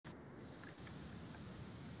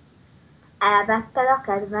Elvetted a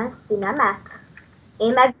kedvenc színemet?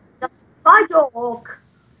 Én meg vagyok.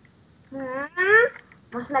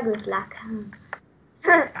 Most megütlek.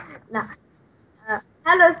 Na,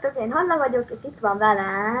 először én Hanna vagyok, és itt van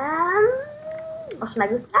velem. Most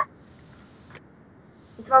megütlek.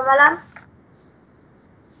 Itt van velem.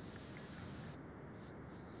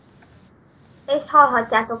 És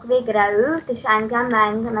hallhatjátok végre őt, és engem,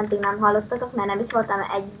 mert eddig nem hallottatok, mert nem is voltam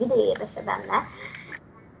egy videóban se benne.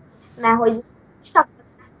 Mert hogy is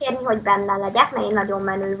akartam kérni, hogy benne legyek, mert én nagyon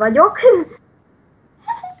menő vagyok.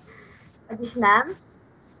 Vagyis nem.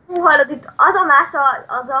 Hallod, itt az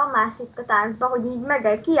a másik a táncban, hogy így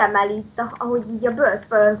meg kiemeli itt, ahogy így a bőrt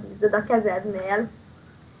fölhúzod a kezednél.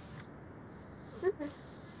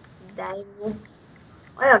 De jó.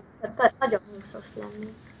 Olyan, nagyon húsos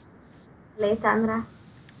lenni. Létemre.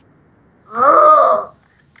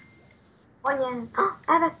 Olyan.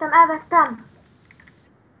 Elvettem!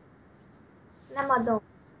 Nem adom.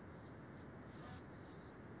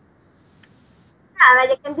 Nem,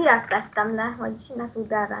 egyébként direkt testem le, hogy ne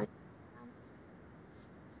tudd elvenni.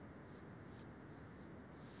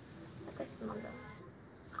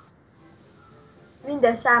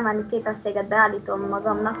 Minden sámáni képességet beállítom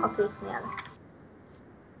magamnak a kéknél.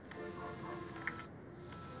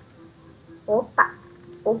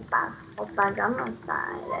 Hoppá, Gangnam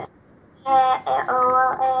Style.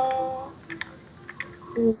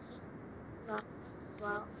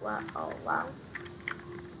 Wow.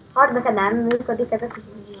 Hard neked nem működik ez a kis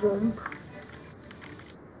jump.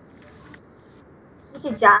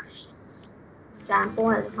 Kicsit gyás.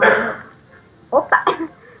 Jumpol, ez hallod. Hoppá!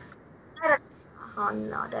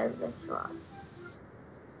 Hanna, de ügyes vagy.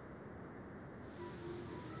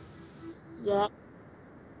 Yeah.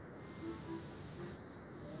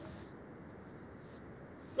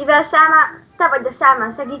 Mivel sámán, te vagy a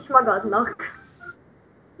sámán, segíts magadnak.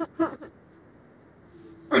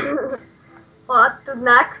 Ha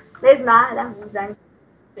tudnák, nézd már, lehúzzánk.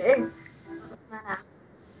 Most már nem.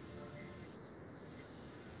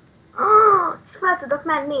 És fel tudok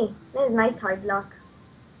menni? Nézd már, itt hagylak.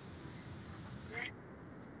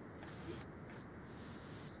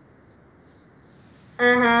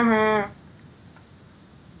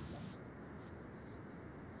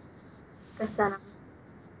 Köszönöm.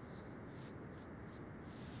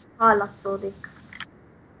 Hallatszódik.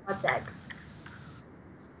 Maceg.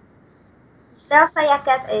 És le a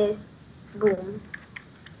fejeket, és bum.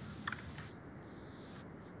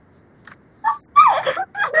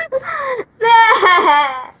 Ne!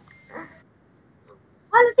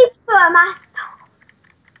 Hallod, itt fölmásztam.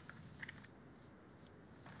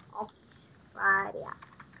 Várjál.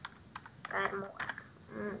 Fermót.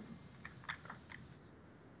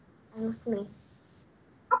 Ez most mi?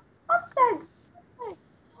 Aztán!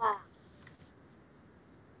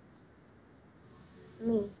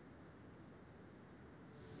 Mi?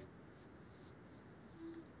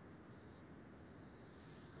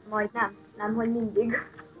 Majdnem. Nem, hogy mindig.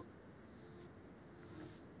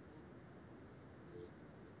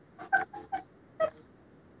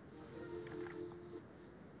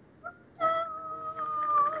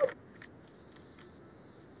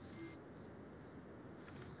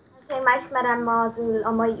 Én már ismerem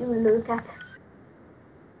a mai ülőket.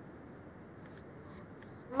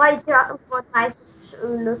 Mai Fortnite-os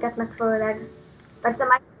ülőket meg főleg. Persze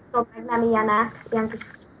Microsoft meg nem ilyenek, ilyen kis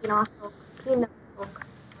kínaszok.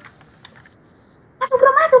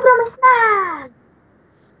 Átugrom, és nem!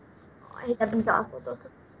 Ide bizalkodok.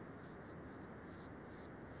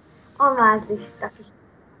 A mázlista kis.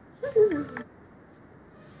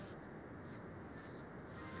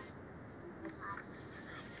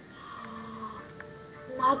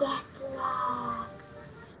 Megeszlek!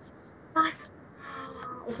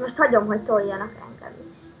 És most hagyom, hogy toljanak engem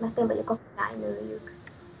is, mert én vagyok a királynőjük.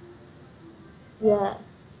 Yeah!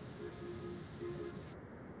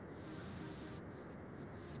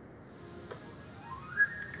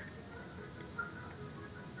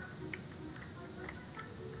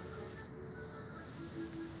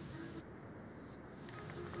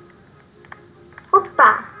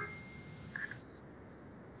 Hoppá!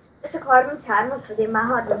 Ez csak 33-as, hogy én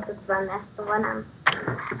már 35-ben lesz, szóval nem.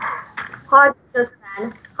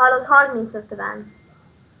 30-50. Hallod, 30-50.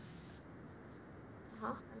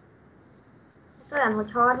 Aha. Hát olyan,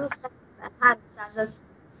 hogy 30-50, 300-at.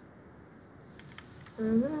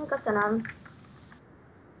 Köszönöm.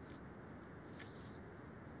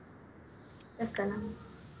 Köszönöm.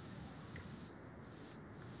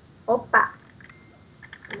 Hoppá!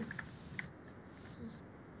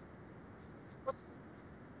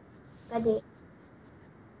 Vegyél.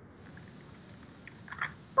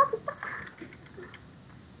 Passz.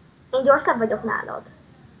 Én gyorsabb vagyok nálad.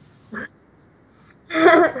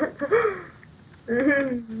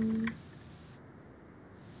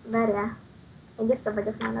 Várjál, én gyorsabb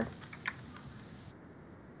vagyok nálad.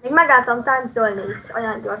 Még megálltam táncolni is,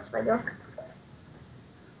 olyan gyors vagyok.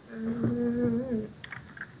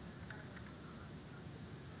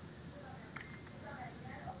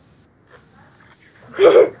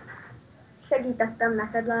 Segítettem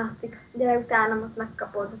neked, látszik. Gyere utánam, ott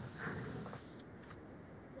megkapod.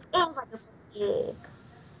 És én vagyok a gép.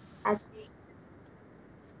 Ez.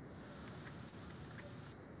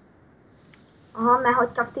 Aha, mert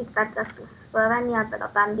hogy csak 10 percet tudsz fölvenni ebben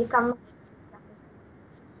a bandikam.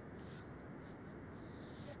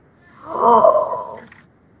 Oh.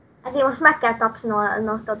 Ezért most meg kell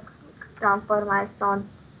tapsolnod Transformers-on.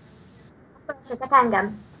 Tessétek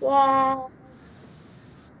engem. Yeah.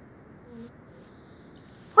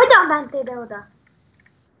 Hogyan mentél be oda?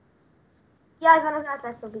 Ja, ez van az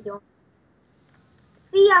átlátszó videó.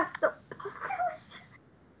 Sziasztok! Basszus!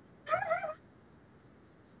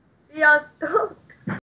 Sziasztok!